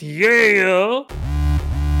Yeah.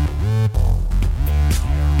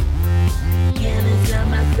 ¿Quién es la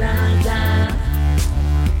más draga?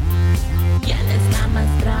 ¿Quién es la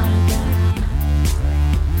más draga?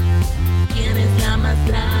 ¿Quién es la más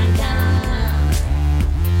draga?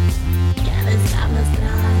 ¿Quién es la más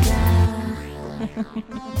draga?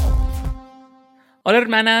 Hola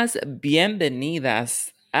hermanas,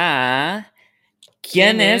 bienvenidas a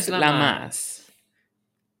 ¿Quién es la más?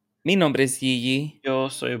 Mi nombre es Gigi.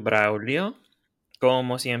 Yo soy Braulio.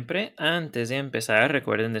 Como siempre, antes de empezar,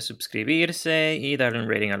 recuerden de suscribirse y darle un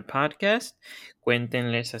rating al podcast.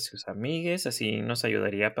 Cuéntenles a sus amigues, así nos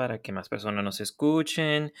ayudaría para que más personas nos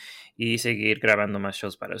escuchen y seguir grabando más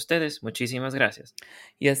shows para ustedes. Muchísimas gracias.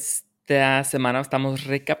 Y esta semana estamos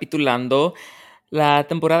recapitulando la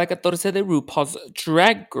temporada 14 de RuPaul's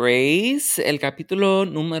Drag Race, el capítulo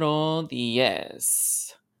número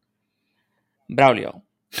 10. Braulio,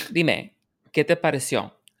 dime, ¿qué te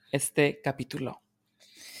pareció este capítulo?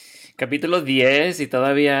 Capítulo 10 y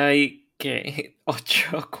todavía hay que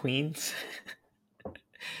 8 queens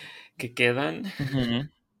que quedan.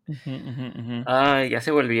 Ya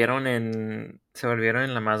se volvieron en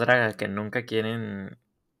la más draga que nunca quieren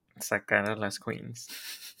sacar a las queens.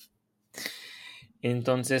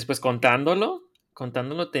 Entonces, pues contándolo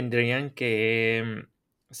tendrían que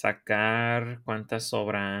sacar cuántas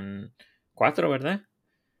sobran. 4, ¿verdad?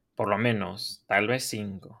 Por lo menos, tal vez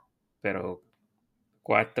 5, pero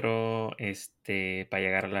 4 para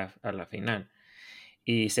llegar a la final.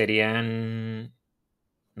 Y serían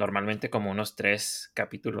normalmente como unos 3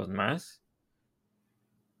 capítulos más.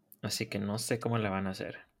 Así que no sé cómo le van a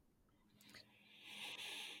hacer.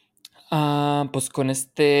 Pues con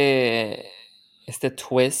este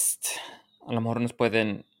twist, a lo mejor nos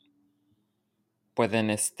pueden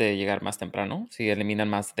llegar más temprano, si eliminan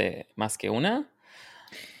más que una.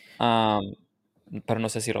 Pero no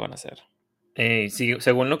sé si lo van a hacer. Sí,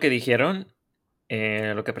 según lo que dijeron,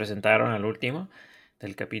 lo que presentaron al último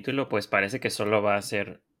del capítulo, pues parece que solo va a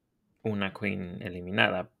ser una queen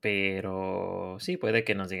eliminada, pero sí puede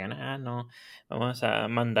que nos digan, no, vamos a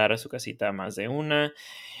mandar a su casita a más de una.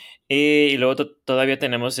 Y luego todavía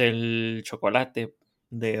tenemos el chocolate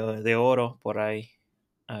de oro por ahí,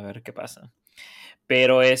 a ver qué pasa.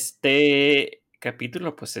 Pero este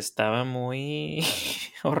capítulo pues estaba muy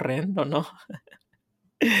horrendo, ¿no?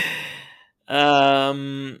 La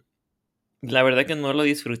verdad que no lo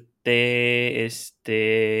disfruté.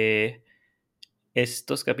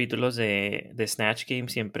 Estos capítulos de Snatch Game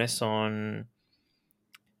siempre son.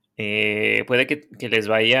 Puede que les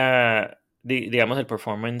vaya, digamos, el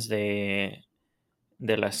performance de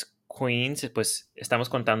las queens, pues estamos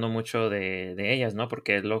contando mucho de ellas, ¿no?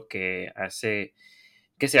 Porque es lo que hace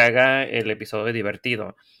que se haga el episodio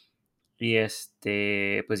divertido. Y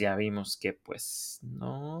pues ya vimos que pues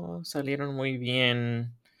no salieron muy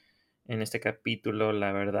bien en este capítulo.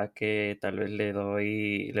 La verdad que tal vez les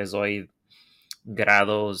doy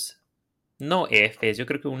grados, no Fs, yo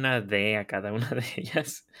creo que una D a cada una de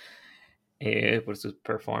ellas por sus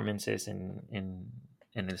performances en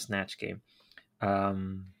el Snatch Game.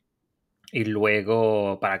 Y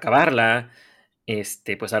luego, para acabarla,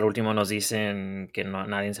 pues al último nos dicen que no,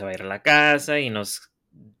 nadie se va a ir a la casa y nos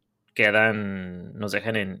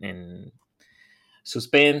dejan en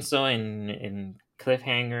suspenso, en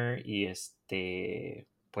cliffhanger y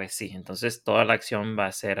pues sí, entonces toda la acción va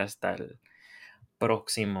a ser hasta el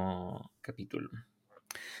próximo capítulo.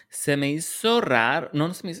 Se me hizo raro,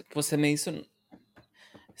 no se me hizo, pues se me hizo,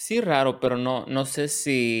 sí raro, pero no sé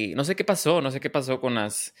qué pasó, con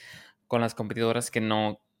las competidoras que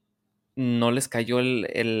no les cayó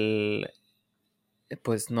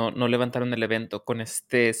pues no levantaron el evento con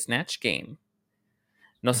este Snatch Game.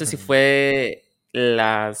 No sé si fue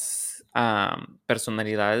las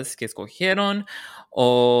personalidades que escogieron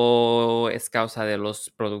o es causa de los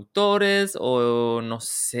productores o no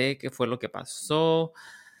sé qué fue lo que pasó.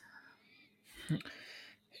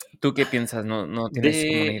 ¿Tú qué piensas? ¿No tienes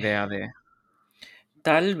como una idea de...?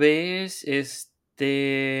 Tal vez,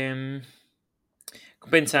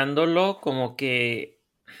 pensándolo como que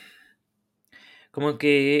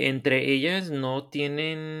entre ellas no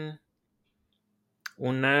tienen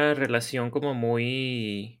una relación como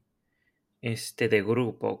muy, de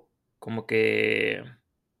grupo, como que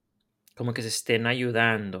se estén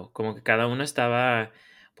ayudando, como que cada una estaba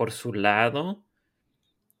por su lado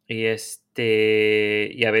y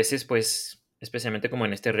y a veces pues, especialmente como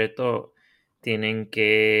en este reto, tienen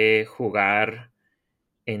que jugar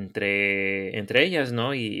entre ellas,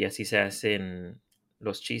 ¿no? Y así se hacen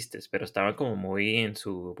los chistes, pero estaban como muy en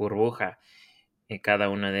su burbuja, cada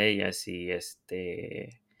una de ellas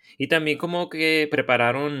Y también como que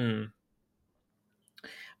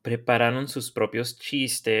prepararon sus propios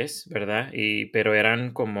chistes, ¿verdad? Pero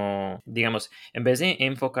eran como, digamos, en vez de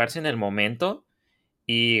enfocarse en el momento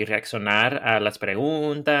y reaccionar a las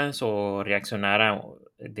preguntas o reaccionar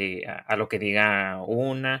a lo que diga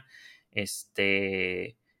una,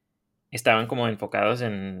 este, estaban como enfocados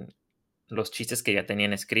en los chistes que ya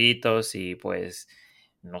tenían escritos y pues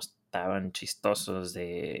no estaban chistosos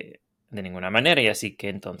de ninguna manera. Y así que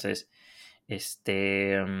entonces,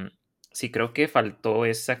 sí creo que faltó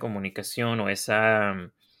esa comunicación o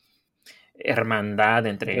esa hermandad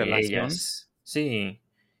entre Relación. ellas. Sí.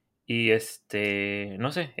 Y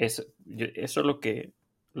no sé, eso es lo que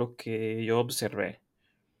yo observé.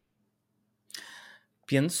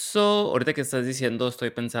 Pienso, ahorita que estás diciendo, estoy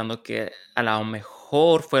pensando que a lo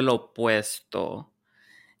mejor fue lo opuesto,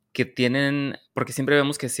 que tienen, porque siempre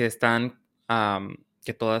vemos que si están,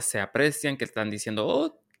 que todas se aprecian, que están diciendo,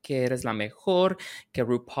 oh, que eres la mejor, que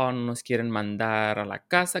RuPaul no nos quieren mandar a la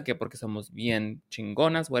casa, que porque somos bien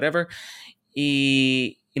chingonas, whatever,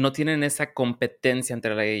 y no tienen esa competencia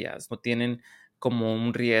entre ellas, no tienen como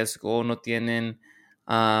un riesgo, no tienen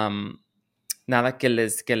nada que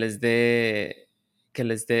les dé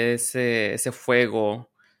ese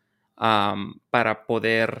fuego para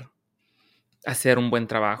poder hacer un buen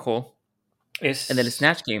trabajo en el Es.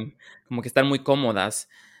 Snatch Game, como que están muy cómodas.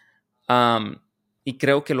 Am, y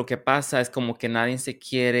creo que lo que pasa es como que nadie se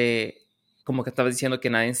quiere, como que estaba diciendo que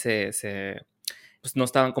nadie pues no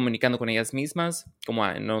estaban comunicando con ellas mismas, como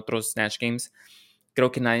en otros Snatch Games.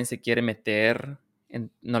 Creo que nadie se quiere meter,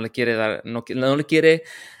 no le quiere dar, no le quiere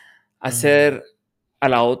Mm, hacer a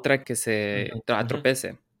la otra que ujú, se ujú,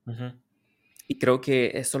 atropece. ujú. Y creo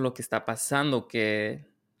que eso es lo que está pasando, que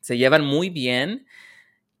se llevan muy bien,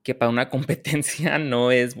 que para una competencia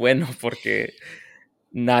no es bueno porque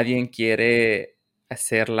nadie quiere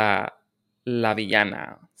hacer la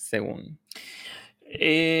villana, según.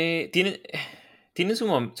 Tiene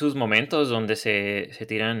sus momentos donde se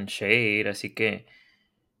tiran shade, así que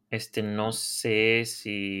no sé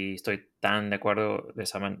si estoy tan de acuerdo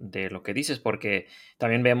de lo que dices, porque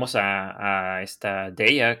también vemos a esta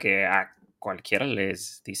Deya que a cualquiera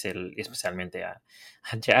les dice, especialmente a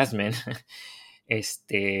Jasmine,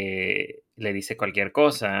 le dice cualquier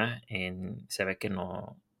cosa, se ve que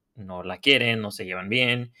no la quieren, no se llevan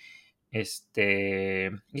bien,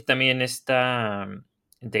 y también esta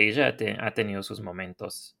Deja ha tenido sus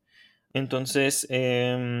momentos. Entonces,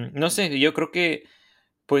 no sé, yo creo que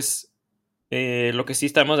pues lo que sí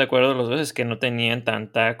estamos de acuerdo los dos es que no tenían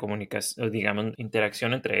tanta comunicación, digamos,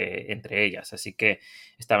 interacción entre ellas, así que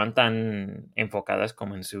estaban tan enfocadas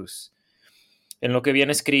como en lo que habían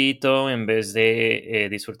escrito en vez de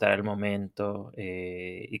disfrutar el momento.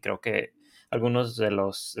 Y creo que algunos de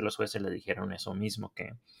los jueces le dijeron eso mismo,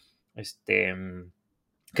 este, mm,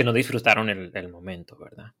 que no disfrutaron el momento,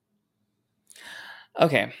 ¿verdad?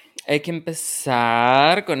 Ok, hay que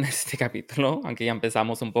empezar con este capítulo, aunque ya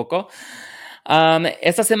empezamos un poco.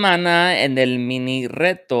 Esta semana en el mini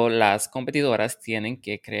reto, las competidoras tienen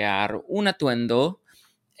que crear un atuendo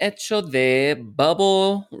hecho de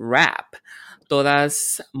bubble wrap.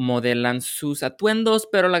 Todas modelan sus atuendos,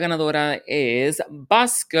 pero la ganadora es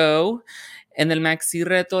Bosco. En el maxi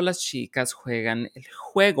reto, las chicas juegan el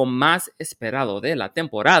juego más esperado de la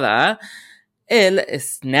temporada, el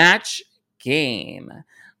Snatch Game.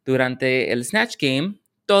 Durante el Snatch Game,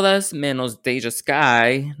 todas menos Deja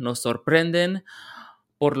Sky nos sorprenden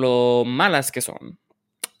por lo malas que son.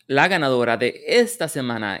 La ganadora de esta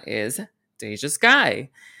semana es Deja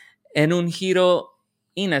Sky. En un giro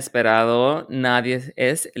inesperado, nadie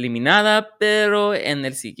es eliminada, pero en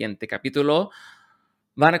el siguiente capítulo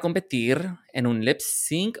van a competir en un lip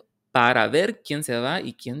sync para ver quién se va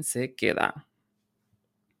y quién se queda.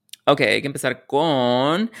 Ok, hay que empezar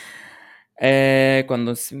con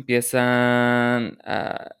cuando se empiezan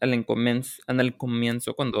en el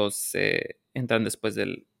comienzo, cuando se entran después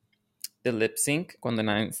del lip sync,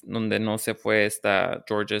 donde no se fue esta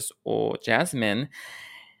Georges o Jasmine.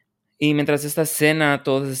 Y mientras esta escena,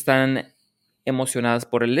 todos están emocionadas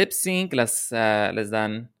por el lip sync, les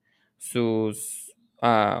dan sus,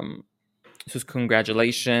 sus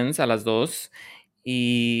congratulations a las dos.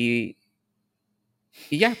 Y,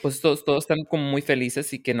 y ya, pues todos están como muy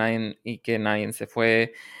felices y que nadie se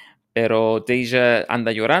fue. Pero Deja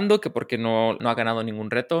anda llorando que porque no ha ganado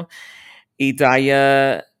ningún reto. Y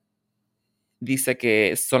Daya dice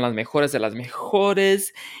que son las mejores de las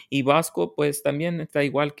mejores. Y Vasco, pues también está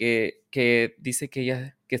igual que dice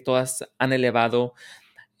que todas han elevado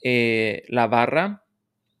la barra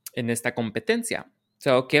en esta competencia.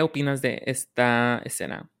 So, ¿qué opinas de esta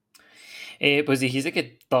escena? Pues dijiste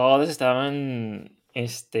que todos estaban,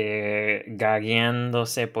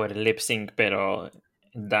 gagueándose por el lip sync, pero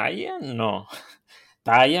Daya no.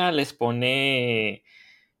 Daya les pone,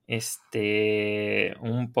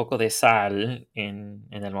 un poco de sal en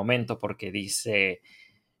el momento porque dice,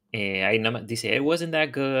 ahí dice, it wasn't that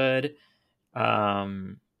good,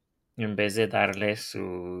 um, en vez de darle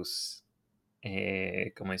sus,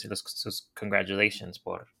 como dice, sus congratulations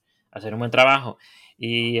por hacer un buen trabajo.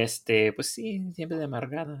 Y pues sí, siempre de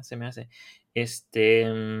amargada se me hace.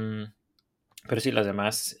 Este, mm, pero sí, los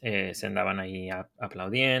demás se andaban ahí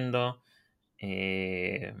aplaudiendo.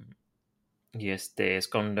 eh, y es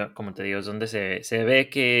como te digo, es donde se ve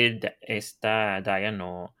que esta Daya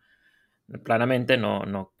no, claramente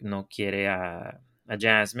no quiere a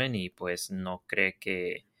Jasmine y pues no cree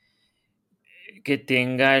que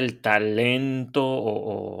tenga el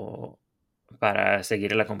talento para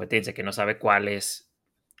seguir en la competencia, que no sabe cuáles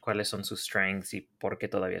son sus strengths y por qué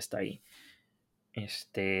todavía está ahí.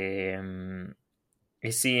 Este, mm,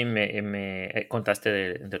 y sí, me contaste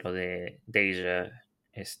de lo de Deja.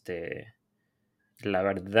 La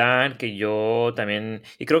verdad que yo también,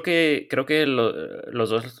 y creo que los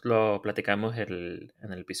dos lo platicamos en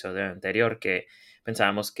el episodio anterior, que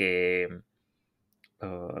pensábamos que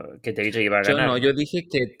Deja iba a Yo ganar, no, ¿no? yo dije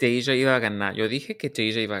que Tasia iba a ganar. Yo dije que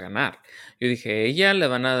Tasia iba a ganar. Yo dije, ella le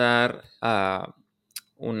van a dar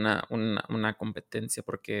una competencia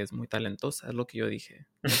porque es muy talentosa. Es lo que yo dije.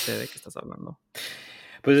 No sé de qué estás hablando.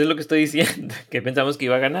 Pues es lo que estoy diciendo, que pensamos que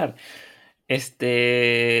iba a ganar.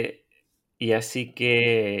 Este, y así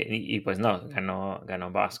que, y pues no,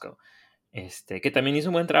 ganó Bosco. Que también hizo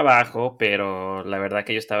un buen trabajo, pero la verdad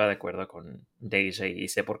que yo estaba de acuerdo con Deja y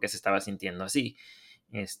sé por qué se estaba sintiendo así.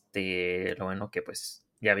 Lo bueno que pues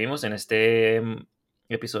ya vimos en este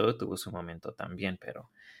episodio tuvo su momento también,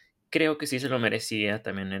 pero creo que sí se lo merecía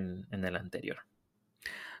también en el anterior.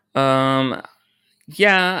 Um,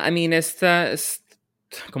 yeah, I mean, esta es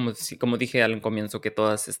como dije al comienzo, que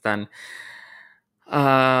todas están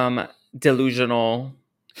delusional,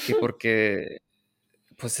 que porque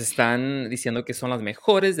pues están diciendo que son las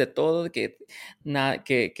mejores de todo, que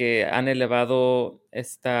han elevado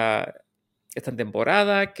esta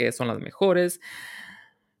temporada, que son las mejores.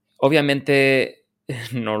 Obviamente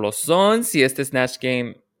no lo son si este Snatch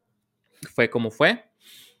Game fue como fue.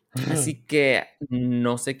 Así que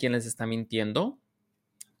no sé quién les está mintiendo,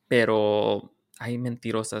 pero hay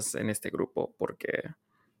mentirosas en este grupo porque,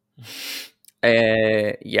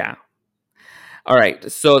 ya. All right,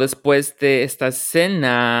 so después de esta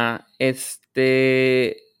escena, es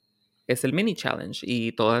el mini challenge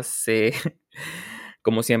y todas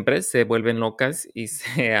como siempre, se vuelven locas y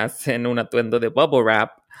se hacen un atuendo de bubble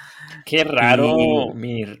wrap. Qué raro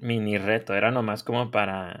Y mini reto, era nomás como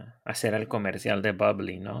para hacer el comercial de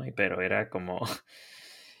Bubbly, ¿no? Pero era como,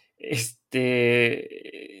 it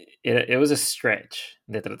was a stretch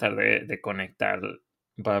de tratar de conectar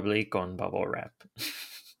Bubbly con Bubble Wrap.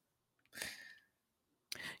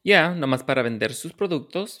 ya, nomás para vender sus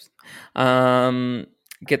productos.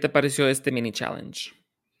 ¿Qué te pareció este mini challenge?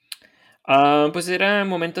 Pues era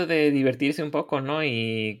momento de divertirse un poco, ¿no?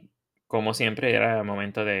 Y como siempre era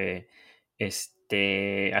momento de,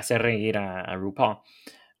 hacer reír a RuPaul.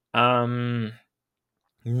 Am,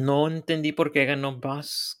 no entendí por qué ganó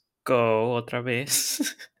Bosco otra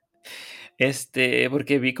vez.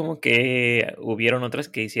 Porque vi como que hubieron otras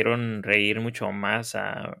que hicieron reír mucho más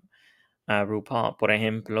a RuPaul. Por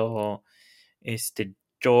ejemplo,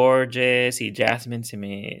 Georges y Jasmine se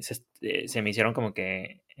me hicieron como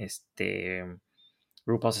que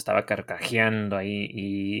RuPaul se estaba carcajeando ahí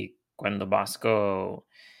y cuando Bosco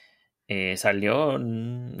salió,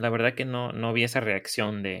 la verdad que no vi esa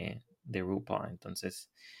reacción de RuPaul.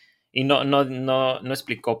 Entonces, y no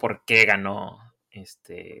explicó por qué ganó.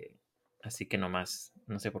 Así que nomás,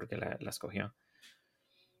 no sé por qué la escogió.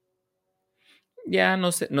 Ya,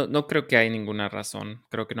 no sé, no creo que hay ninguna razón.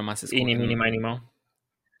 Creo que nomás Y ni mínimo, escogen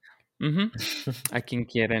ujú, a quien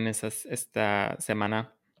quieren esta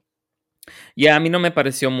semana. Ya, a mí no me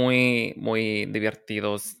pareció muy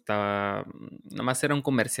divertido. Nomás era un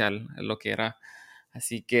comercial lo que era.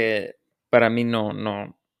 Así que para mí no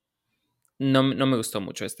me gustó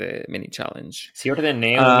mucho este mini challenge. Sí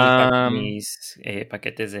ordené Am, mis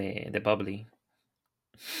paquetes de Bubbly.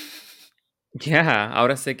 ya,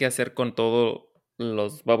 ahora sé qué hacer con todos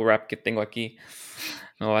los bubble wrap que tengo aquí.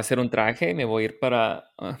 Me voy a hacer un traje y me voy a ir para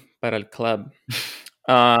el club.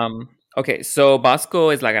 Ok, so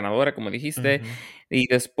Bosco es la ganadora, como dijiste, Ujú, y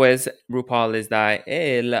después RuPaul les da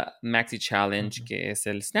el Maxi Challenge, ujú. que es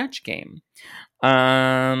el Snatch Game.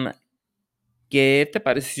 Um, ¿Qué te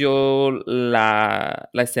pareció la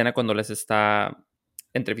escena cuando les está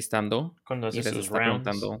entrevistando Cuando y hace les sus está rounds.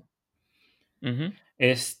 preguntando? Ujú.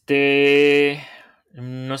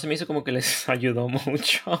 No se me hizo como que les ayudó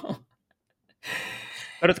mucho.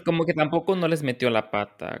 Pero como que tampoco no les metió la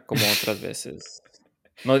pata como otras veces.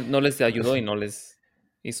 No les ayudó y no les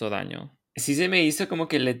hizo daño. Sí se me hizo como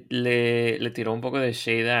que le tiró un poco de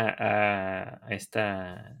shade a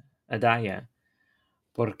Daya.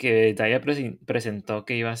 Porque Daya presentó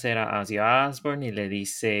que iba a ser a Ozzy Osbourne y le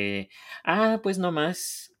dice, pues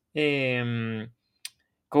nomás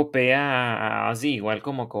copia a Ozzy, igual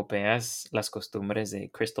como copias las costumbres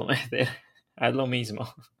de Crystal Method. Haz lo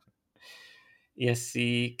mismo. Y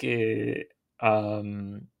así que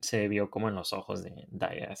se vio como en los ojos de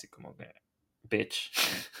Daya, así como que, bitch.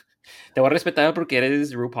 Te voy a respetar porque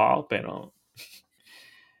eres RuPaul, pero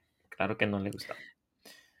claro que no le gustó.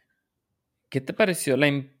 ¿Qué te pareció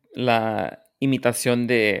la imitación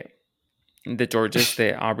de Georges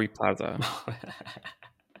de Aubrey Plaza?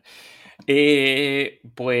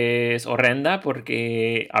 Pues horrenda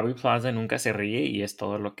porque Aubrey Plaza nunca se ríe y es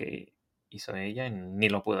todo lo que hizo ella, y ni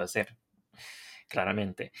lo pudo hacer,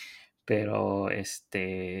 claramente. Pero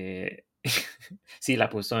sí la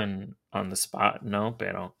puso en on the spot, ¿no?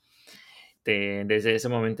 Pero desde ese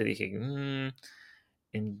momento dije,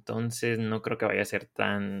 entonces no creo que vaya a ser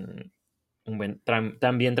tan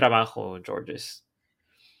bien trabajo, Georges.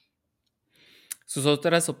 Sus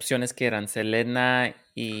otras opciones que eran Selena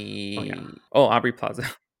Oh, yeah. y... Oh, Aubrey Plaza.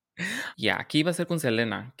 Ya, ¿qué iba a hacer con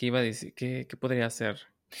Selena? ¿Qué iba a decir? ¿Qué podría hacer?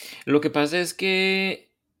 Lo que pasa es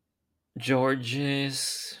que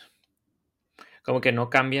Georges como que no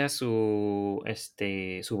cambia su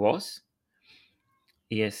voz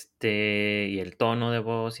y el tono de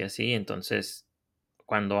voz y así, entonces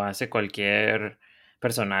cuando hace cualquier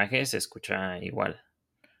personaje se escucha igual,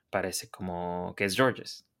 parece como que es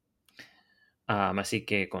Georges. Así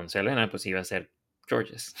que con Selena pues iba a ser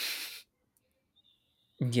Georges.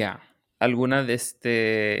 Ya. ¿Alguna de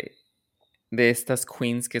estas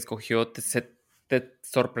queens que escogió te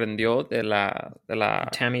sorprendió de la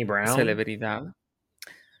Tammy Brown. celebridad?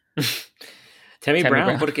 Tammy Tammy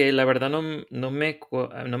Brown, Brown. porque la verdad no me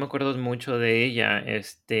acuerdo mucho de ella.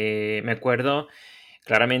 Me acuerdo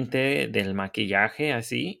claramente del maquillaje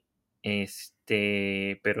así,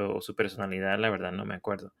 pero su personalidad, la verdad, no me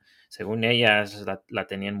acuerdo. Según ellas, la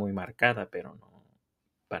tenían muy marcada, pero no,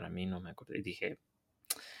 para mí no me acuerdo. Y dije,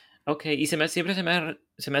 ok, y siempre se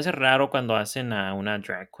me hace raro cuando hacen a una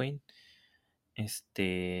drag queen,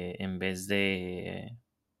 en vez de,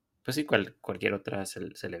 pues sí, cualquier otra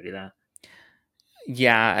celebridad.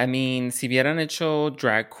 Ya, I mean, si hubieran hecho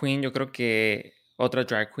drag queen, yo creo que otra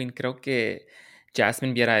drag queen, creo que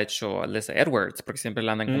Jasmine hubiera hecho a Alyssa Edwards, porque siempre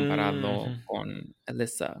la andan Ujú, comparando con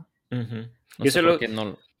Alyssa. ujú. No Y sé por qué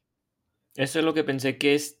no. eso es lo que pensé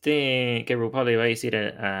que RuPaul le iba a decir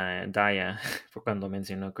a Daya por cuando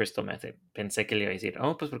mencionó Crystal Method. Pensé que le iba a decir,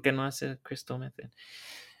 oh, pues ¿por qué no hace Crystal Method?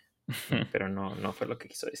 Pero no fue lo que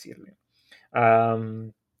quiso decirle.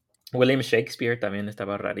 Um, William Shakespeare también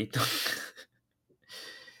estaba rarito.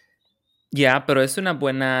 Ya, pero es una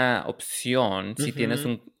buena opción si tienes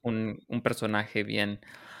Ujú, un personaje bien,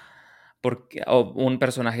 o un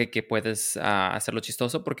personaje que puedes hacerlo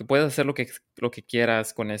chistoso, porque puedes hacer lo que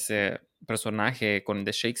quieras con ese personaje, con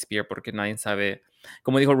de Shakespeare, porque nadie sabe,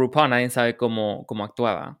 como dijo RuPaul, nadie sabe cómo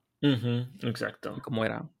actuaba ujú, y exacto, cómo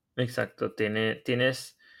era. exacto.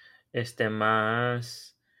 Tienes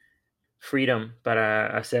más freedom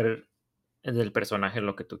para hacer del personaje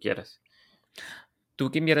lo que tú quieras. ¿Tú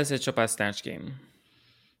qué hubieras hecho para Snatch Game?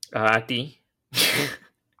 A ti.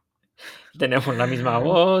 Tenemos la misma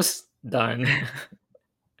voz. Done.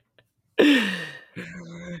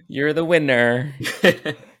 You're the winner.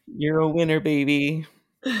 You're a winner, baby.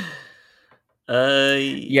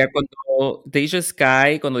 Ay. Ya cuando Deja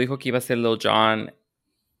Sky, cuando dijo que iba a ser Lil Jon,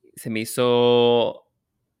 se me hizo,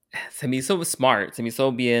 se me hizo smart, se me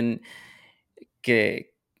hizo bien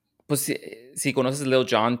que, pues si conoces a Lil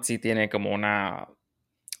Jon, sí tiene como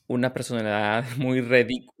una personalidad muy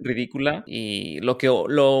ridícula y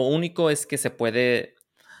lo único es que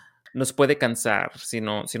nos puede cansar si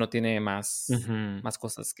no tiene Ujú, más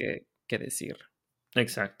cosas que decir.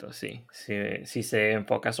 exacto, sí. Si se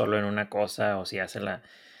enfoca solo en una cosa o si hace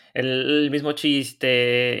el mismo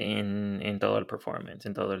chiste en todo el performance,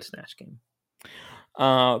 en todo el Snatch Game.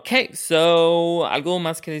 Ok, so, ¿algo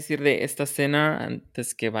más que decir de esta escena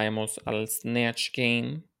antes que vayamos al Snatch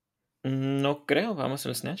Game? No creo, vamos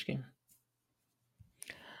al Snatch Game.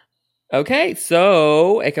 Ok,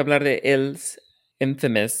 so, hay que hablar de el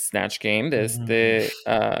infamous Snatch Game de Ujú. este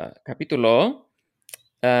capítulo.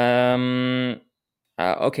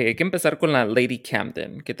 Ok, hay que empezar con la Lady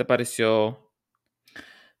Camden. ¿Qué te pareció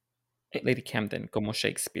Eh, Lady Camden como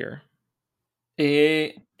Shakespeare?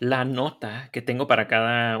 la nota que tengo para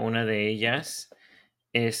cada una de ellas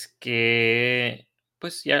es que,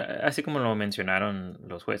 pues ya, así como lo mencionaron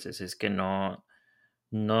los jueces, es que no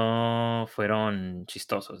fueron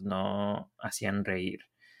chistosos, no hacían reír,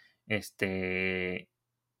 este,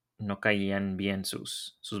 no caían bien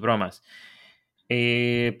sus bromas.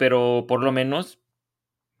 Pero por lo menos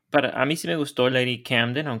a mí sí me gustó Lady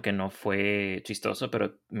Camden, aunque no fue chistoso,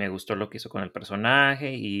 pero me gustó lo que hizo con el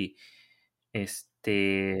personaje y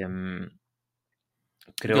este,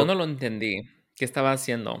 Yo creo, no lo entendí. ¿Qué estaba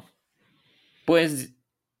haciendo? pues,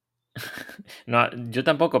 no, yo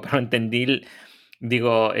tampoco, pero entendí,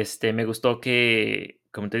 digo, me gustó que,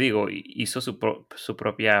 como te digo, hizo su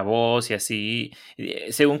propia voz y así,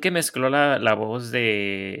 según que mezcló la voz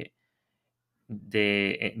de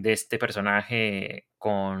este personaje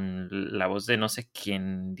con la voz de no sé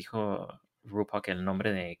quién dijo RuPaul, que el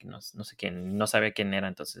nombre de no sé quién, no sabía quién era,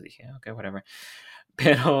 entonces dije, ok, whatever.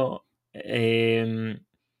 Pero,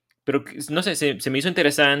 no sé, se me hizo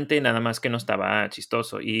interesante, nada más que no estaba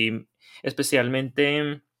chistoso. Y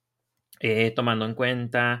especialmente tomando en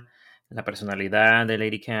cuenta la personalidad de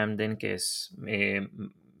Lady Camden, que es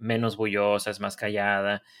menos bullosa, es más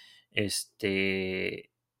callada.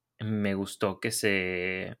 Me gustó que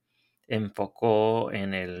se enfocó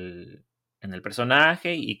en el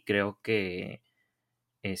personaje y creo que,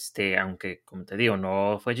 aunque, como te digo,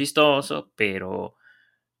 no fue chistoso, pero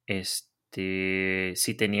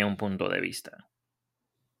sí tenía un punto de vista.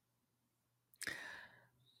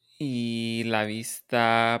 Y la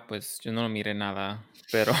vista, pues yo no lo miré nada,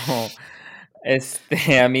 pero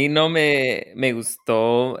a mí no me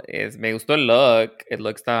gustó, me gustó el look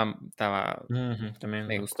estaba, Ujú, también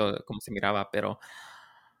me lo gustó cómo se miraba, pero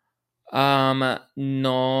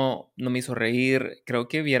no me hizo reír. Creo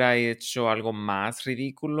que hubiera hecho algo más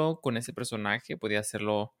ridículo con ese personaje, podía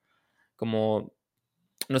hacerlo como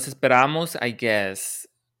nos esperamos, I guess.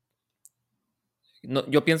 No,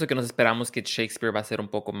 yo pienso que nos esperamos que Shakespeare va a ser un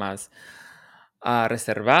poco más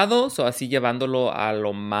reservado, o así llevándolo a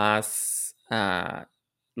lo más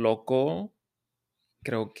loco.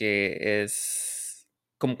 Creo que es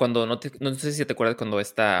como cuando, no sé si te acuerdas cuando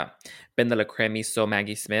esta Pendela Creme hizo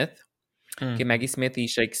Maggie Smith, que Ujú. Maggie Smith y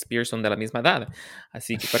Shakespeare son de la misma edad,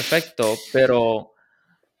 así que perfecto, pero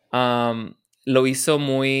lo hizo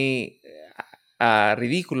muy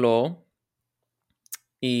ridículo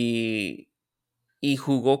y Y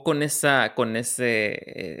jugó con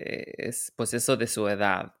pues eso de su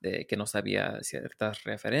edad, de que no sabía ciertas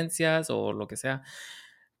referencias o lo que sea.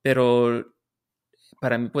 Pero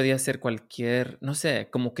para mí podía ser cualquier, no sé,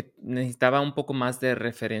 como que necesitaba un poco más de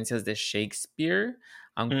referencias de Shakespeare,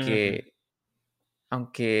 Ujú.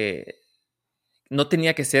 aunque no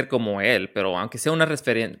tenía que ser como él, pero aunque sea unas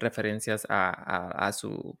referencias a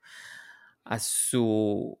su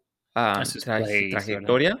A sus plays, ¿verdad?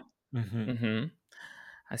 trayectoria. Ujú. Ujú.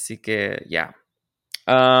 Así que ya.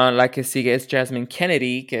 La que sigue es Jasmine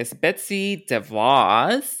Kennedy, que es Betsy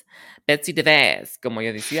DeVos. Betsy DeVos, como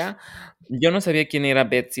yo decía. Yo no sabía quién era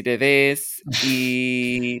Betsy DeVos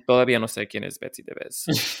y todavía no sé quién es Betsy DeVos.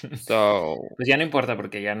 So, Pues ya no importa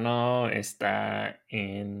porque ya no está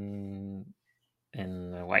en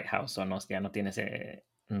el White House o no, ya no tiene ese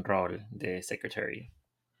rol de Secretary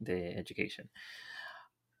de Education.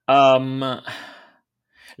 Am,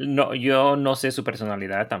 no, yo no sé su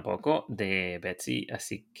personalidad tampoco de Betsy,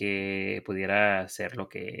 así que pudiera hacer lo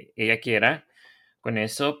que ella quiera con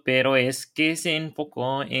eso, pero es que se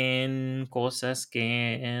enfocó en cosas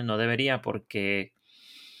que no debería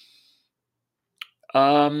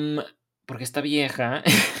am, porque esta vieja,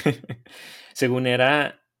 según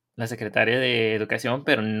era la secretaria de educación,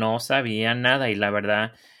 pero no sabía nada y la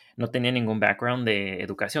verdad no tenía ningún background de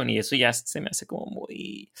educación y eso ya se me hace como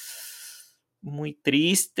muy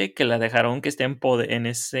triste que la dejaron que esté en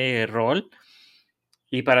ese rol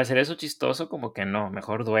y para hacer eso chistoso como que no,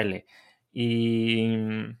 mejor duele. Y,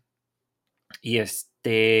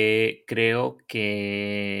 creo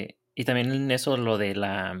que, y también en eso lo de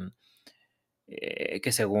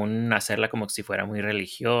que según hacerla como si fuera muy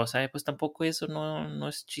religiosa, pues tampoco eso no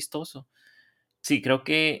es chistoso. Sí, creo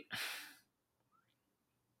que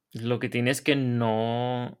lo que tiene es que sí,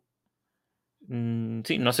 no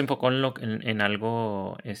se enfocó en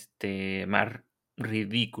algo más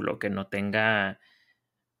ridículo, que no tenga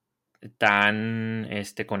tan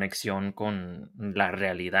conexión con la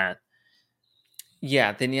realidad.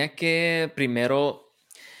 ya, tenía que primero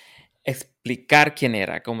explicar quién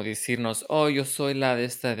era, como decirnos, oh, yo soy la de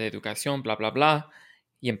esta de educación, bla, bla, bla.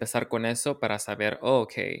 y empezar con eso para saber, oh,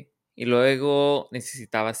 ok. Y luego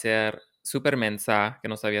necesitaba ser súper mensa, que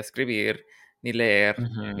no sabía escribir, ni leer,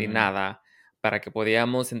 ni Ujú, nada, para que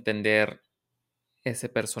podíamos entender ese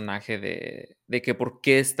personaje de que por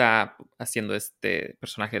qué está haciendo este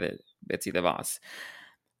personaje de Betsy DeVos.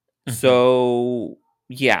 ujú, So,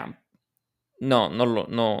 yeah. No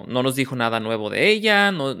nos dijo nada nuevo de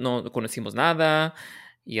ella, no conocimos nada,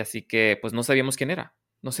 y así que pues no sabíamos quién era.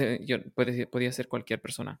 No sé, podía ser cualquier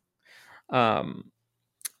persona. Um,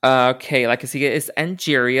 ok, la que sigue es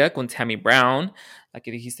Angeria con Tammy Brown. La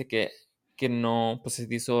que dijiste que no, pues se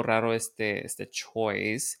te hizo raro este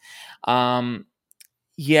choice. Um,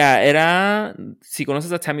 era, si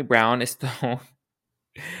conoces a Tammy Brown, esto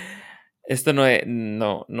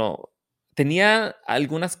no. Tenía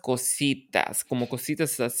algunas cositas, como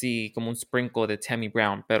cositas así, como un sprinkle de Tammy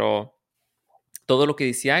Brown, pero todo lo que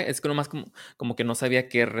decía es que nomás como que no sabía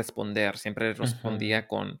qué responder. Siempre ujú, respondía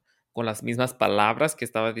con las mismas palabras que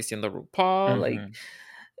estaba diciendo RuPaul. Like, ujú,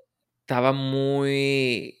 estaba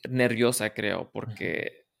muy nerviosa, creo, ujú,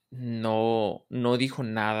 porque no dijo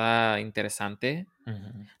nada interesante.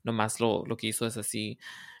 ujú, Nomás lo que hizo es así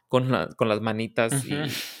con las manitas ujú.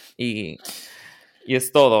 y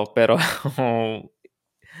es todo, pero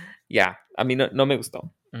ya, a mí no me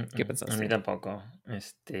gustó. ¿Qué A mí pensaste? tampoco.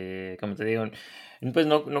 Como te digo, pues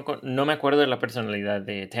no me acuerdo de la personalidad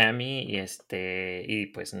de Tammy y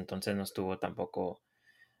pues entonces no estuvo tampoco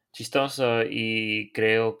chistoso y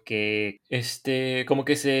creo que como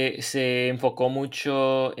que se enfocó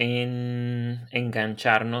mucho en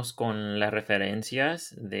engancharnos con las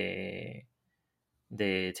referencias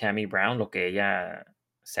de Tammy Brown, lo que ella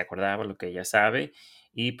se acordaba, lo que ella sabe,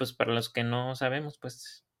 y pues para los que no sabemos,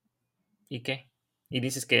 pues, ¿y qué? Y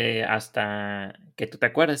dices que hasta que tú te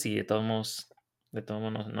acuerdas y de todos modos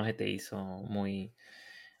no se te hizo muy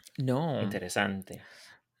No. interesante.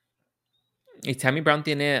 Y Tammy Brown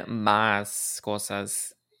tiene más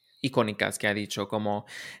cosas icónicas que ha dicho, como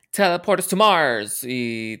Teleport us to Mars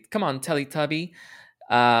y Come on, Teletubby.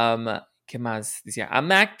 Um, ¿Qué más? Decía,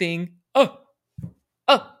 I'm acting. Oh,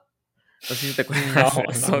 oh. No sé si te acuerdas de No,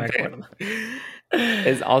 no eso. me acuerdo.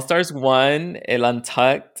 Es All Stars One, el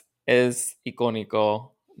Untucked es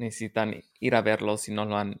icónico. Necesitan ir a verlo si no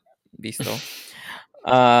lo han visto.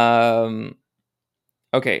 Um,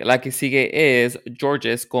 ok, la que sigue es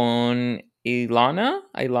Georges con Ilana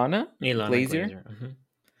Ilana Glazier. Glazer. Ujú.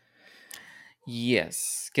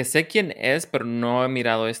 Yes, que sé quién es, pero no he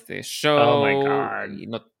mirado este Oh my show God. y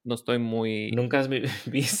no estoy muy... ¿Nunca has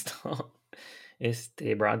visto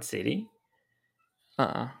Broad City?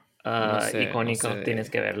 no sé Icónico, tienes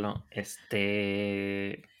de... que verlo.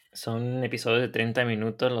 Son episodios de 30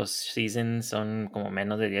 minutos, los seasons son como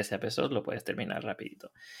menos de 10 episodios, lo puedes terminar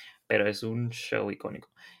rapidito, pero es un show icónico.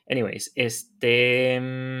 Anyways,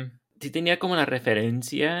 sí tenía como las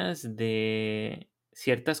referencias de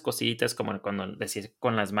ciertas cositas, como cuando decís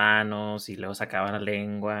con las manos y luego sacaba la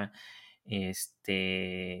lengua,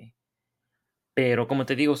 pero como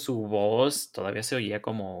te digo, su voz todavía se oía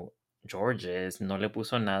como Georges, no le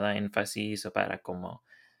puso nada énfasis o para como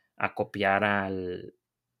acopiar a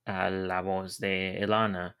la voz de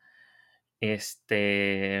Elana.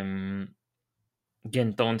 Este, mm, y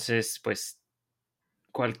entonces, pues,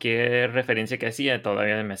 cualquier referencia que hacía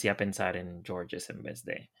todavía me hacía pensar en Georges en vez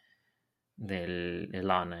del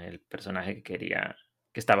Elana, el personaje que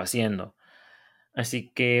estaba haciendo.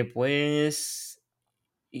 Así que, pues,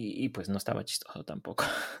 pues no estaba chistoso tampoco.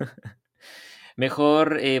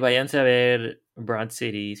 Mejor váyanse a ver Broad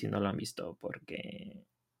City si no lo han visto, porque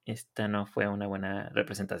esta no fue una buena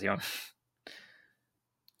representación.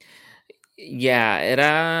 Ya,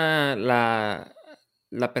 era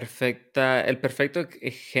el perfecto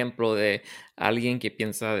ejemplo de alguien que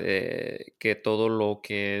piensa que todo lo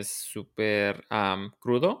que es súper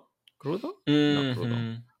crudo, ¿crudo? No, crudo.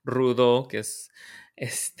 Ujú. Rudo, que es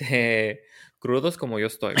crudos como yo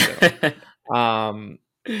estoy, pero am,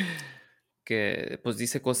 que pues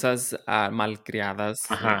dice cosas malcriadas,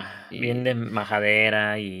 Ajá, bien y de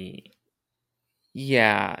majadera y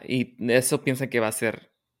ya, y eso piensa que va a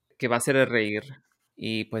hacer reír,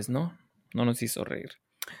 y pues no nos hizo reír.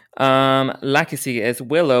 La que sigue es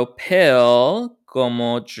Willow Pill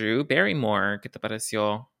como Drew Barrymore. ¿Qué te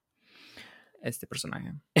pareció este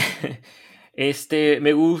personaje?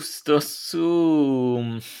 me gustó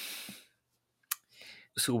su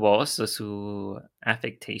voz o su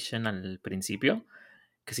affectation al principio,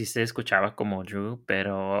 que sí se escuchaba como Drew,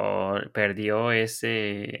 pero perdió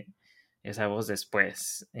esa voz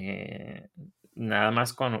después. Nada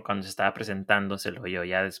más cuando se estaba presentando se lo oyó,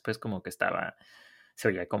 ya después como que se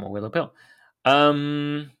oía como Willow Pill.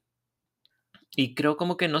 Am, Y creo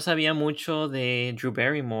como que no sabía mucho de Drew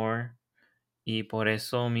Barrymore y por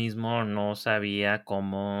eso mismo no sabía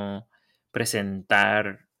cómo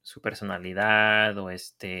presentar su personalidad o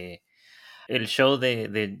el show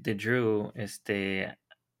de Drew,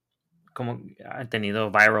 como ha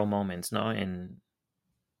tenido viral moments, ¿no? En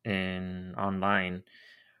online.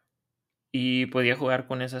 Y podía jugar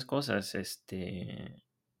con esas cosas,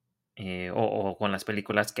 o con las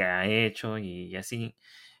películas que ha hecho y así.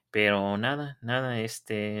 Pero nada, nada,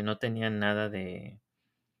 no tenía nada de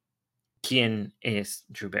quién es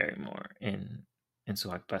Drew Barrymore en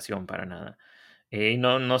su actuación para nada. Y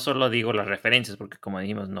no solo digo las referencias, porque como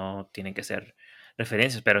dijimos, no tienen que ser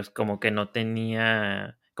referencias, pero es como que no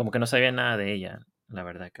tenía, como que no sabía nada de ella. La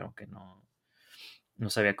verdad, creo que no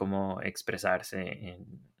sabía cómo expresarse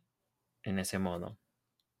en ese modo.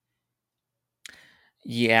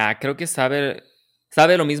 Yeah, creo que sabe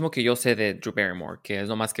lo mismo que yo sé de Drew Barrymore, que es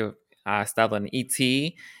lo más que ha estado en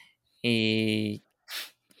E.T. y,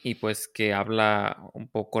 y pues que habla un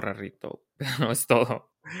poco rarito, pero es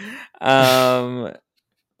todo. Um,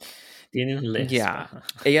 Tiene un lisp. yeah, Ajá.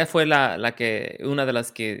 ella fue una de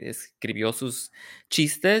las que escribió sus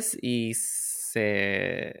chistes y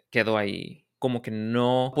se quedó ahí. Como que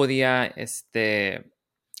no podía,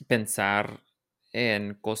 pensar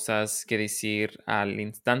en cosas que decir al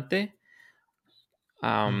instante.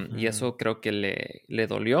 Y Ujú, eso creo que le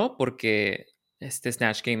dolió porque este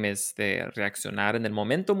Snatch Game es de reaccionar en el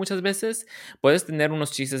momento muchas veces. Puedes tener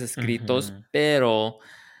unos chistes escritos, ujú, pero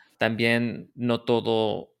también no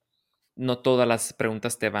todas las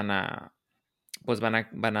preguntas te pues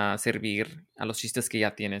van a servir a los chistes que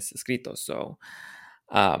ya tienes escritos. So,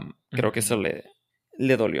 creo que eso ujú. le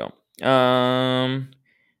dolió.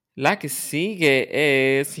 La que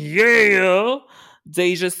sigue es Yeah,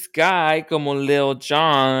 Deja Sky como Lil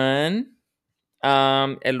Jon.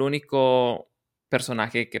 El único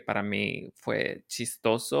personaje que para mí fue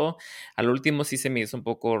chistoso. Al último sí se me hizo un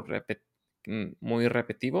poco muy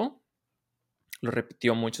repetitivo. Lo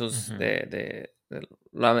repitió muchos Ujú, de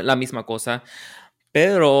la misma cosa.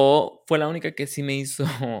 Pero fue la única que sí me hizo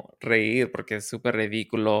reír porque es súper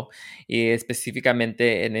ridículo. Y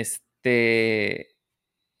específicamente en este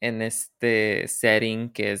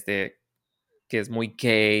setting que es muy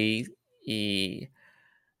gay y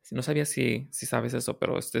no sabía si sabes eso,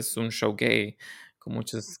 pero este es un show gay con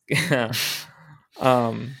muchos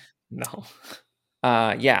um, No.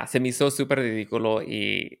 ya, se me hizo súper ridículo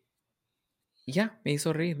y ya, me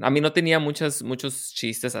hizo reír. A mí no tenía muchos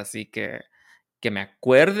chistes así que me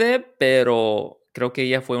acuerde, pero creo que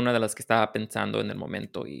ella fue una de las que estaba pensando en el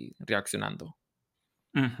momento y reaccionando.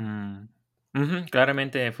 Ujú, ujú.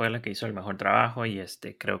 Claramente fue la que hizo el mejor trabajo y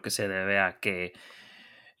creo que se debe a que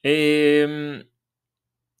em,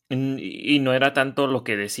 y no era tanto lo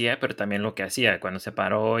que decía, pero también lo que hacía cuando se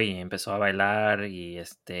paró y empezó a bailar y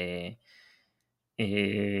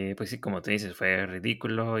pues sí, como tú dices, fue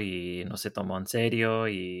ridículo y no se tomó en serio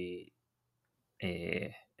y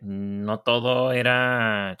no todo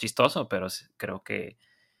era chistoso, pero creo que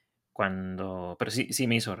pero sí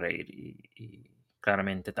me hizo reír y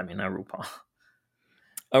claramente también a RuPaul.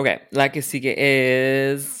 Ok, la que sigue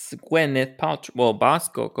es Gwyneth Paltrow, well,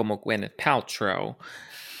 Bosco como Gwyneth Paltrow.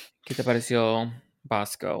 ¿Qué te pareció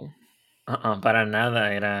Bosco? Para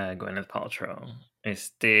nada era Gwyneth Paltrow.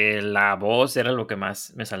 La voz era lo que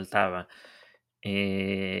más me saltaba.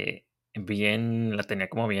 La tenía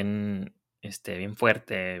como bien, bien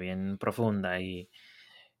fuerte, bien profunda y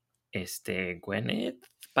Gwyneth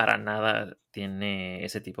para nada tiene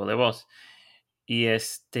ese tipo de voz. Y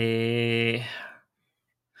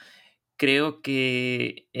creo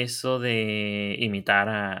que eso de imitar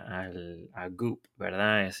a Goop,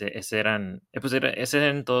 ¿verdad? Ese eran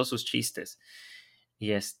todos sus chistes.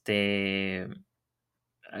 Y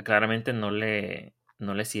claramente no le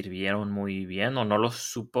sirvieron muy bien o no los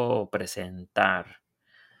supo presentar.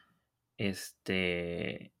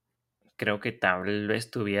 Este, creo que tal vez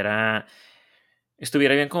estuviera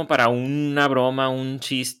bien como para una broma, un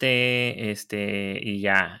chiste, y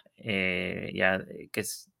ya, que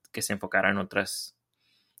se enfocara en otros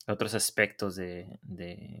aspectos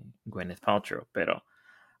de Gwyneth Paltrow, pero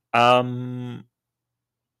am,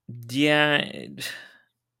 ya,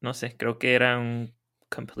 no sé, creo que era un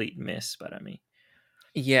complete miss para mí.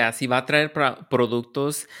 Yeah, si va a traer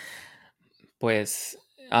productos, pues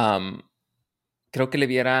creo que le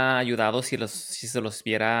hubiera ayudado si se los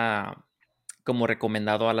hubiera como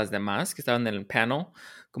recomendado a las demás que estaban en el panel,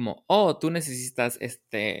 como, oh, tú necesitas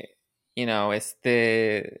esta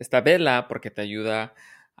vela porque te ayuda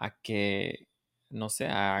a que, no sé,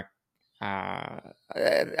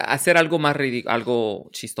 hacer algo más ridículo, algo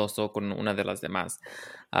chistoso con una de las demás.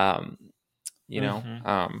 Um,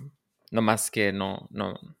 nomás que no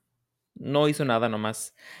hizo nada,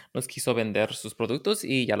 nomás nos quiso vender sus productos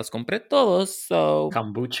y ya los compré todos. So,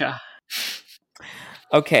 Kombucha.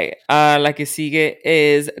 ok, la que sigue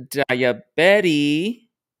es Diabetes,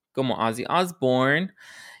 como Ozzy Osbourne.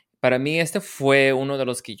 Para mí este fue uno de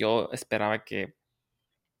los que yo esperaba que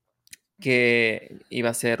iba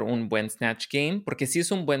a ser un buen Snatch Game, porque sí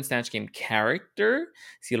es un buen Snatch Game character,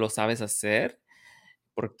 si lo sabes hacer,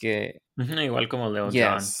 porque, Igual como Lil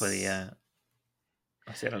Jon podía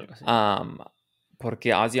hacer algo así.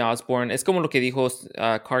 Porque Ozzy Osbourne, es como lo que dijo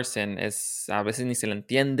Carson, a veces ni se le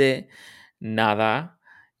entiende nada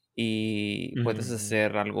y puedes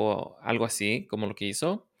hacer algo así, como lo que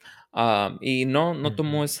hizo. Y no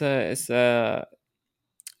tomó ese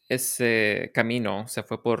camino, se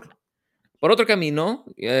fue por otro camino,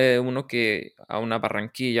 uno que a una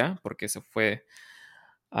Barranquilla, porque se fue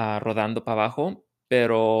rodando para abajo,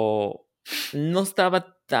 pero no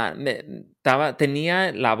estaba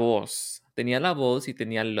tenía la voz y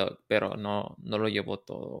tenía el look, pero no lo llevó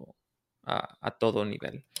todo a todo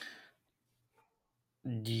nivel.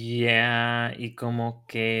 Yeah, y como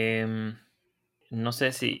que no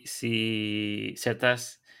sé si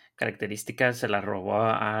ciertas características se las robó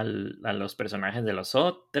a los personajes de las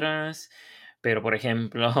otras, pero por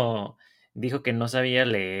ejemplo, dijo que no sabía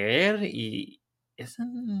leer y eso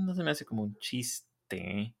no se me hace como un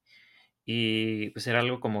chiste. Y pues era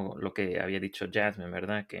algo como lo que había dicho Jasmine,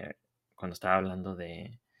 ¿verdad? Que cuando estaba hablando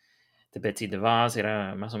de Betsy DeVos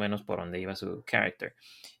era más o menos por donde iba su character.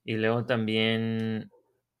 Y luego también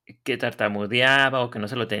que tartamudeaba o que no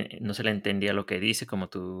se le entendía lo que dice, como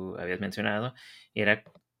tú habías mencionado. Y era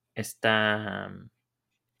esta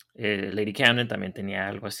Lady Camden también tenía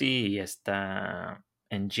algo así, y esta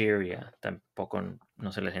Angeria tampoco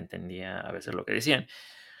no se les entendía a veces lo que decían.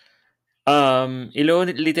 Y luego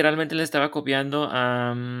literalmente le estaba copiando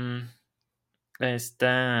a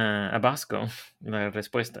Bosco las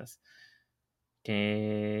respuestas.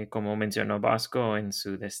 Que como mencionó Bosco en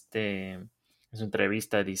su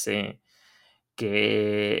entrevista, dice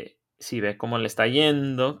que si ve cómo le está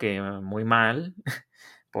yendo, que muy mal,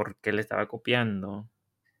 porque le estaba copiando.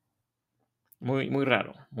 Muy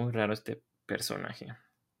raro este personaje.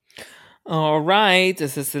 Alright,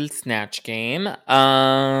 ese es el Snatch Game.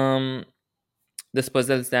 Después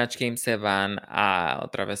del Snatch Game se van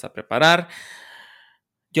otra vez a preparar.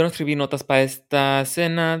 Yo no escribí notas para esta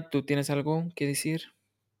escena. ¿Tú tienes algo que decir?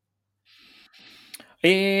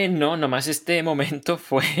 No, nomás este momento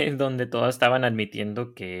fue donde todos estaban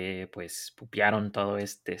admitiendo que pues pupearon todo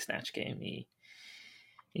este Snatch Game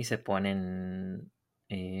y se ponen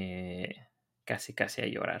casi a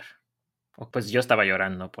llorar. O pues yo estaba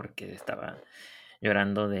llorando porque estaba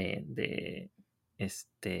llorando de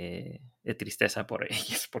tristeza por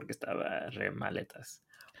ellos porque estaba re maletas.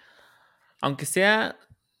 Aunque sea,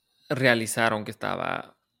 realizaron que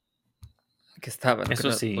estaba.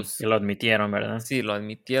 Eso sí, pues, que lo admitieron, ¿verdad? sí, lo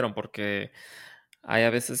admitieron porque hay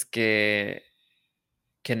a veces que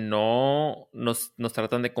no nos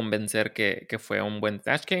tratan de convencer que fue un buen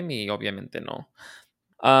Snatch Game y obviamente no.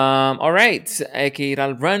 Alright, hay que ir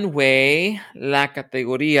al runway. La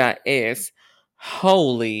categoría es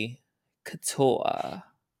Holy Couture.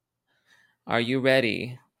 Are you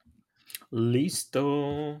ready?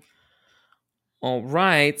 Listo.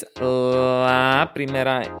 Alright, la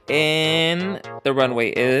primera en the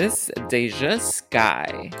runway es Deja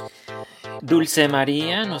Sky. Dulce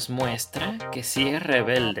María nos muestra que sí es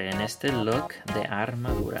rebelde en este look de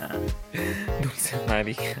armadura. Dulce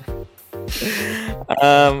María.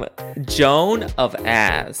 Joan of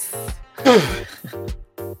Ass.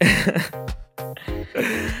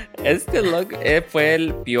 Este look fue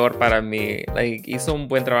el peor para mí. Hizo un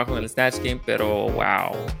buen trabajo en el Snatch Game, pero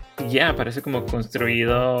wow. Ya, parece como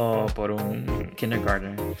construido por un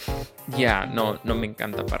kindergarten. Ya, no me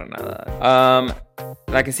encanta para nada.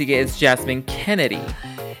 La que sigue es Jasmine Kennedy.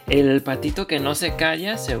 El patito que no se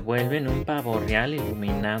calla se vuelve en un pavo real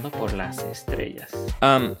iluminado por las estrellas.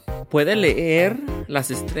 Puede leer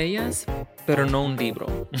las estrellas, pero no un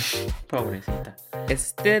libro. Pobrecita.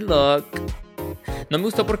 Este look no me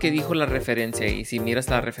gustó porque dijo la referencia, y si miras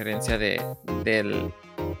la referencia del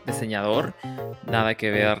diseñador, nada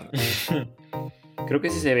que ver. Creo que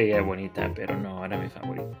sí se veía bonita, pero no era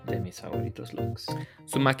de mis favoritos looks.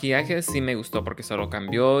 Su maquillaje sí me gustó porque solo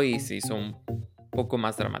cambió y se hizo un poco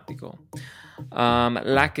más dramático.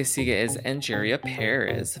 La que sigue es Angeria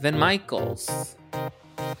Paris Van Michaels.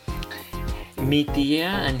 Mi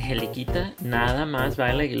tía Angeliquita nada más va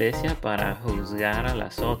a la iglesia para juzgar a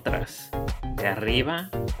las otras, de arriba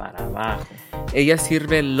para abajo. Ella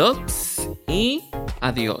sirve looks y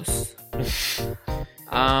adiós.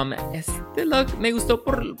 Este look me gustó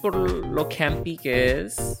por lo campy que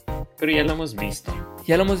es. Pero ya lo hemos visto.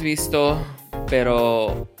 Ya lo hemos visto,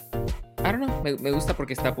 pero I don't know, me gusta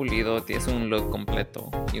porque está pulido, es un look completo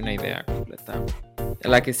y una idea completa.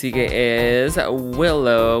 La que sigue es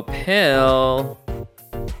Willow Pill.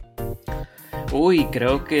 Uy,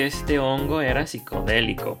 creo que este hongo era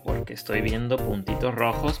psicodélico porque estoy viendo puntitos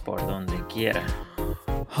rojos por donde quiera.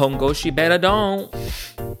 Hongo, she better don't.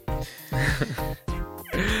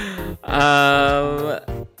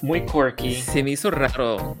 Muy quirky. Se me hizo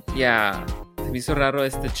raro, se me hizo raro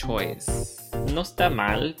este choice. No está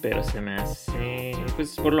mal, pero se me hace...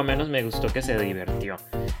 Pues por lo menos me gustó que se divirtió.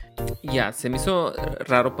 Se me hizo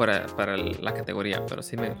raro para la categoría, pero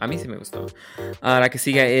a mí sí me gustó. La que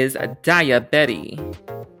sigue es Daya Betty.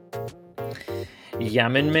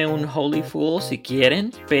 Llámenme un holy fool si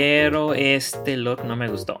quieren, pero este look no me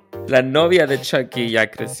gustó. La novia de Chucky ya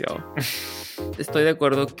creció. Estoy de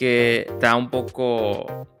acuerdo que está un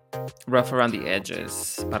poco rough around the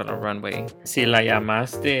edges para la runway. Si la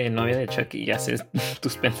llamaste novia de Chucky, ya sé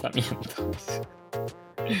tus pensamientos.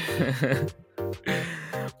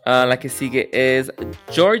 La que sigue es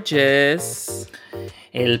Georges.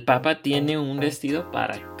 El Papa tiene un vestido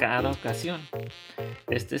para cada ocasión.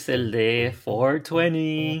 Este es el de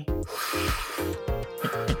 420.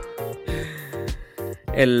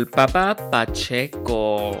 El Papa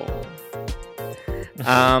Pacheco.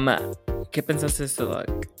 ¿Qué pensaste de este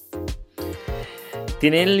look?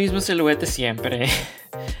 Tiene el mismo siluete siempre.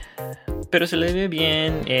 Pero se le ve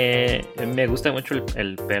bien. Me gusta mucho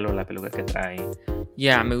el pelo, la peluca que trae.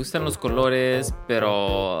 Me gustan los colores,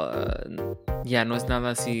 pero no es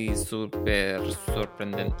nada así súper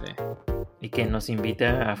sorprendente. Y que nos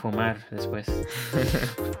invita a fumar después.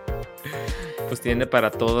 Pues tiene para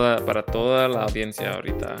toda la audiencia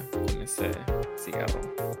ahorita con ese cigarro.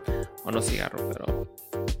 O no cigarro, pero...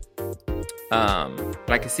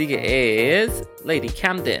 la que sigue es Lady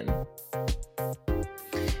Camden.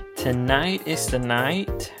 Tonight is the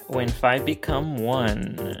night when five become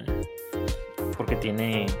one. Porque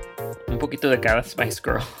tiene un poquito de cada Spice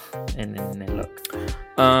Girl en el look.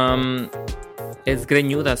 Es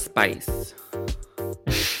greñuda Spice.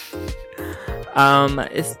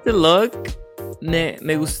 Este look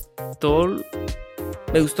me gustó.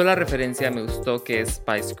 Me gustó la referencia, me gustó que es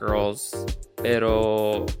Spice Girls,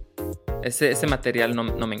 pero ese material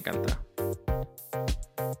no me encanta.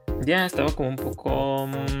 Estaba como un poco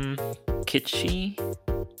kitschy.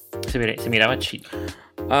 Se miraba chido.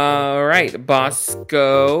 Alright,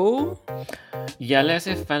 Bosco. Ya le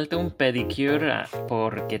hace falta un pedicure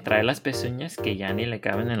porque trae las pezuñas que ya ni le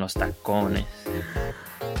caben en los tacones.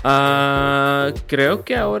 Creo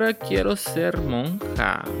que ahora quiero ser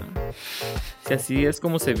monja. Si así es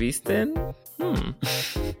como se visten.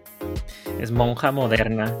 Es monja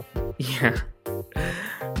moderna.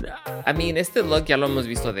 I mean, este look ya lo hemos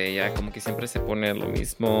visto de ella. Como que siempre se pone lo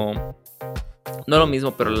mismo. No lo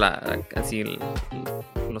mismo, pero así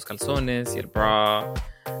los calzones y el bra.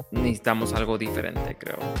 Necesitamos algo diferente,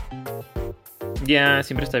 creo.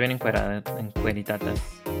 Siempre está bien encueritatas.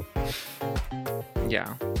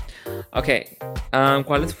 Ok.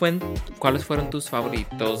 ¿Cuáles fueron tus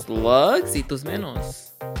favoritos looks y tus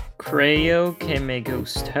menos? Creo que me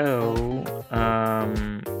gustó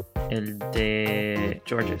el de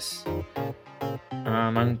Georges.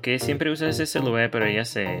 Aunque siempre usa ese silhouette, pero ella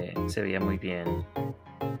se veía muy bien.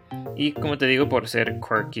 Y como te digo, por ser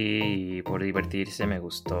quirky y por divertirse, me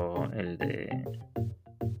gustó el de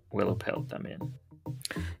Willow Pill también.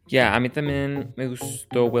 A mí también me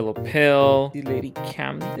gustó Willow Pill y Lady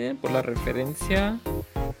Camden por la referencia.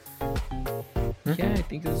 I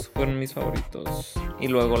think esos fueron mis favoritos. Y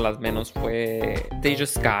luego las menos fue Deja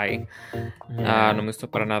Sky. No me gustó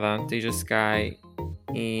para nada. Deja Sky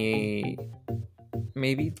y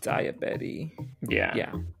maybe Diabetes.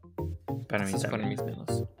 Para mí esos fueron también. mis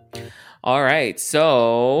menos. Alright,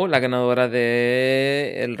 so la ganadora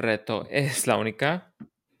del reto es la única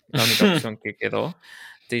opción que quedó.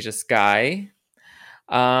 Deja Sky.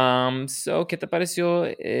 So, ¿qué te pareció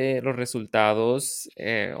los resultados?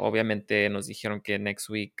 Obviamente nos dijeron que next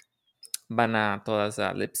week van a todas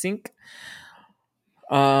a lip sync.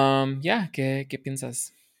 ¿Qué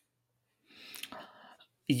piensas?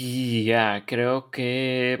 Creo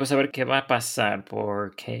que pues a ver qué va a pasar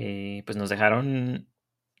porque pues nos dejaron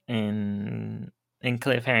en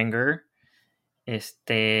cliffhanger.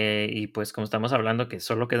 Y pues como estamos hablando que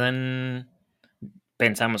solo quedan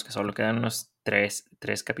pensamos que solo quedan unos tres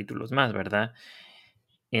capítulos más, ¿verdad?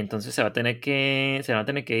 Y entonces se van a tener que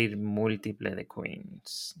ir múltiple de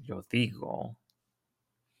queens. Yo digo,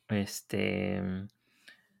 tal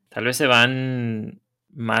vez se van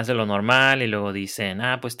más de lo normal y luego dicen,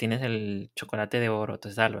 pues tienes el chocolate de oro,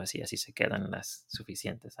 entonces algo así se quedan las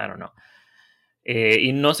suficientes. I don't know.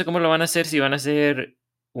 Y no sé cómo lo van a hacer, si van a hacer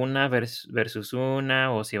una versus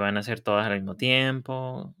una o si van a hacer todas al mismo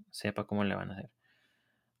tiempo. Sepa cómo le van a hacer.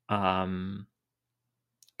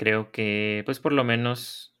 Creo que, pues por lo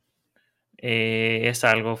menos es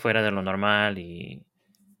algo fuera de lo normal y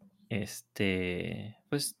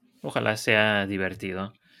pues ojalá sea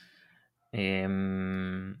divertido. Te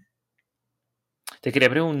quería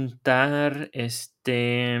preguntar,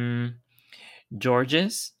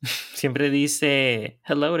 Georges siempre dice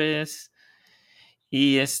hello-des.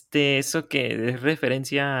 Y eso que es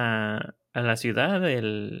referencia a la ciudad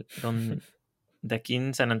de aquí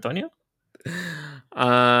en San Antonio.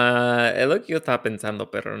 Es lo que yo estaba pensando,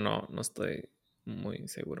 pero no estoy muy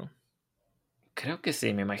seguro. Creo que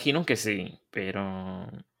sí, me imagino que sí, pero...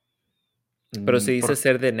 Pero si dice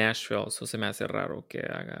ser de Nashville, eso se me hace raro que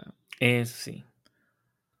haga... Eso sí.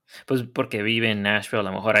 Pues porque vive en Nashville, a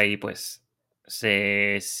lo mejor ahí pues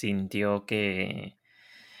se sintió que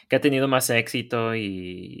ha tenido más éxito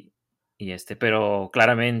y pero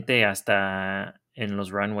claramente hasta en los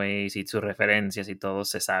runways y sus referencias y todo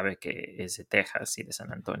se sabe que es de Texas y de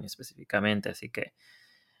San Antonio específicamente, así que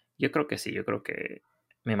yo creo que sí,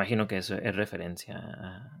 me imagino que eso es referencia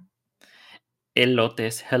a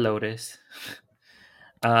elotes, hellotes.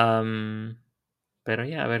 Pero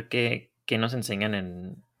ya, a ver qué nos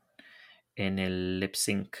enseñan en el lip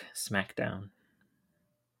sync SmackDown.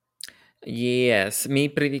 Yes, mi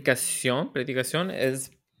predicación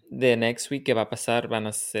es de next week que va a pasar, van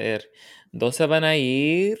a ser 2 se van a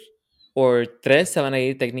ir, o 3 se van a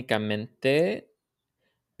ir técnicamente,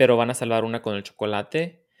 pero van a salvar una con el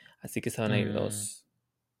chocolate, así que se van a ir 2.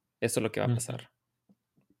 Eso es lo que va a pasar.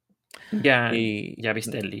 Ya Y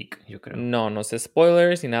viste el leak, yo creo. no sé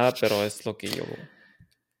spoilers ni nada, pero es lo que yo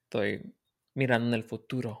estoy mirando en el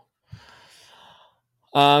futuro.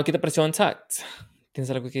 ¿Qué te pareció Untucked? ¿Tienes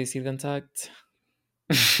algo que decir de Untucked?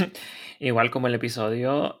 Igual como el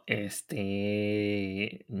episodio,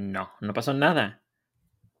 no pasó nada.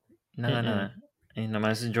 Nada.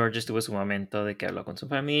 Nomás George estuvo en su momento de que habló con su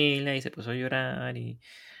familia y se puso a llorar y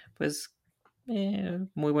pues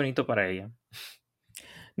muy bonito para ella.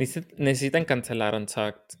 Necesitan cancelar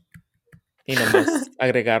Untucked y nomás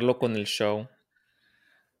agregarlo con el show.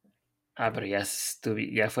 Pero ya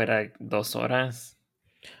fuera 2 horas.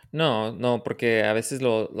 No, porque a veces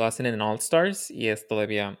lo hacen en All Stars y es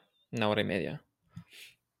todavía 1 hora y media.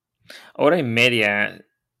 1 hora y media,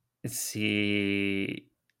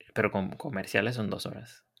 sí, pero con comerciales son 2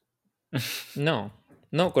 horas. No,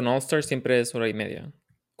 con All Stars siempre es 1 hora y media,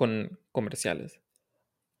 con comerciales.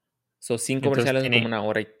 Sin comerciales es como 1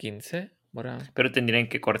 hora y 15. Pero tendrían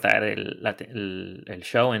que cortar el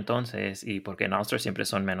show entonces, y porque en All Stars siempre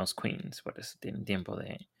son menos queens, por eso tienen tiempo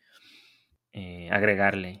de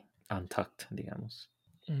agregarle Untucked, digamos.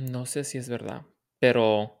 No sé si es verdad,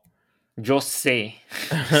 pero... Yo sé.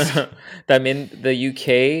 También The UK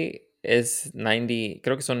es 90,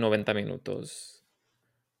 creo que son 90 minutos.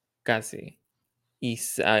 Casi. Y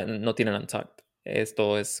no tienen Untucked.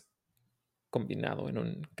 Esto es combinado en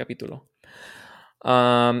un capítulo.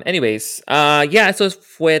 Anyways, eso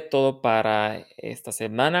fue todo para esta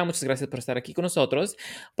semana. Muchas gracias por estar aquí con nosotros.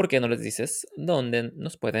 ¿Por qué no les dices dónde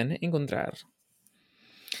nos pueden encontrar?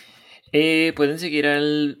 Pueden seguir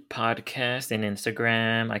al podcast en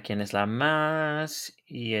Instagram, a quién es la más,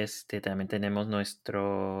 y también tenemos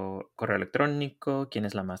nuestro correo electrónico, quién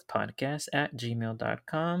es la más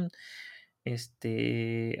podcast@gmail.com.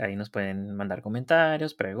 Ahí nos pueden mandar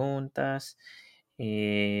comentarios, preguntas,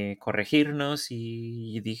 corregirnos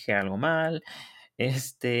si dije algo mal.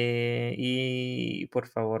 Y por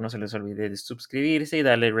favor no se les olvide de suscribirse y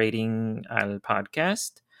darle rating al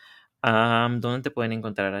podcast. ¿Dónde te pueden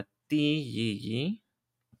encontrar a ti, Gigi?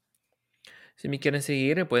 Si me quieren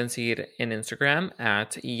seguir, me pueden seguir en Instagram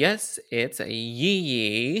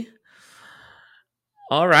 @yesitsgigi.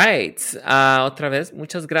 All right. Otra vez,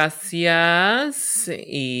 muchas gracias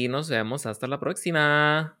y nos vemos hasta la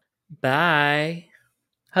próxima. Bye.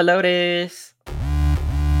 Hello-des.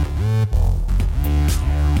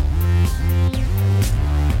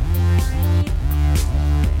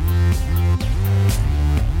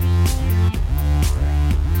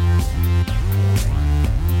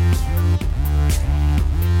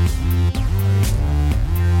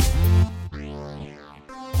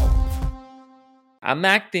 I'm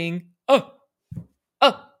acting. Oh.